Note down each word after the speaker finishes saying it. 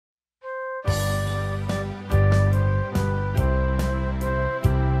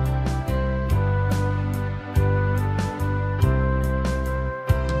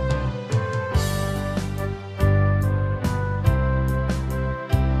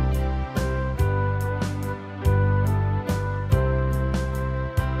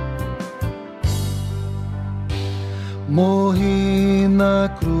Morri na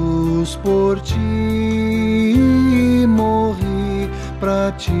cruz por ti, morri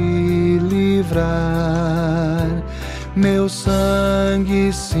pra te livrar. Meu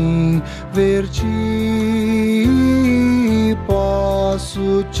sangue sim verti,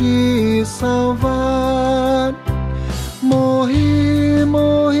 posso te salvar. Morri,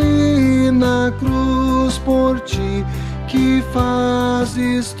 morri na cruz por ti, que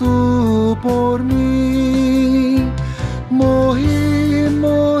fazes tu por mim? Morri,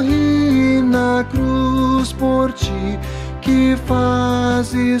 morri na cruz por ti, que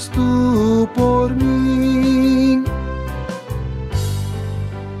fazes tu por mim?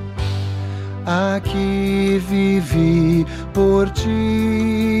 Aqui vivi por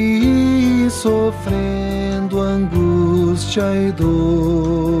ti, sofrendo angústia e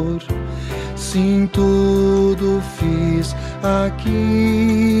dor. Sim, tudo fiz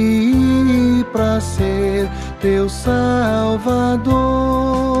aqui pra ser teu Salvador.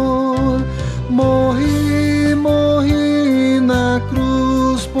 Morri, morri na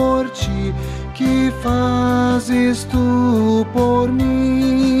cruz por ti, que fazes tu por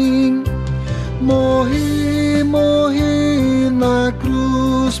mim? Morri, morri na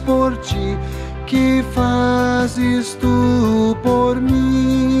cruz por ti, que fazes tu por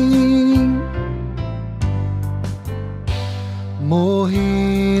mim?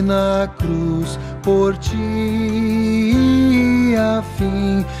 Morri na cruz por ti, a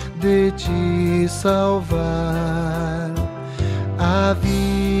fim de te salvar. A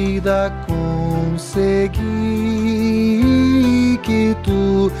vida consegui, que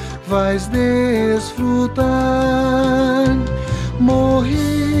tu vais desfrutar.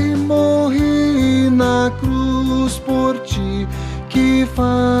 Morri, morri na cruz por ti, que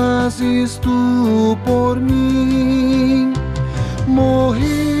fazes tu por mim?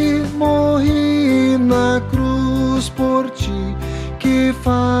 Morri, morri na cruz por ti, que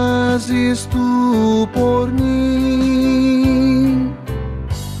fazes tu por mim?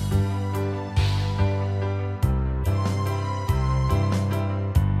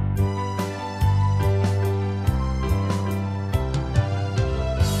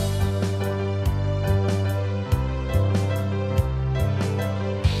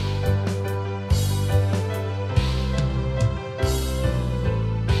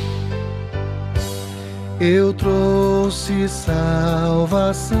 Eu trouxe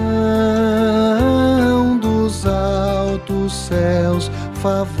salvação dos altos céus,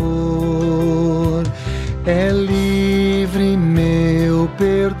 favor. É livre meu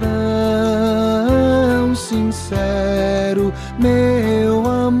perdão, sincero meu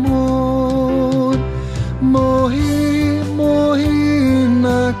amor. Morri, morri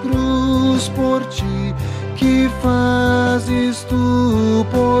na cruz por ti, que fazes tu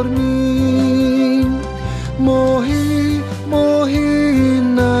por mim? Morri, morri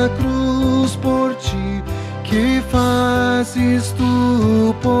na cruz por ti, que fazes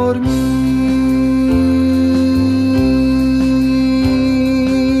tu por mim?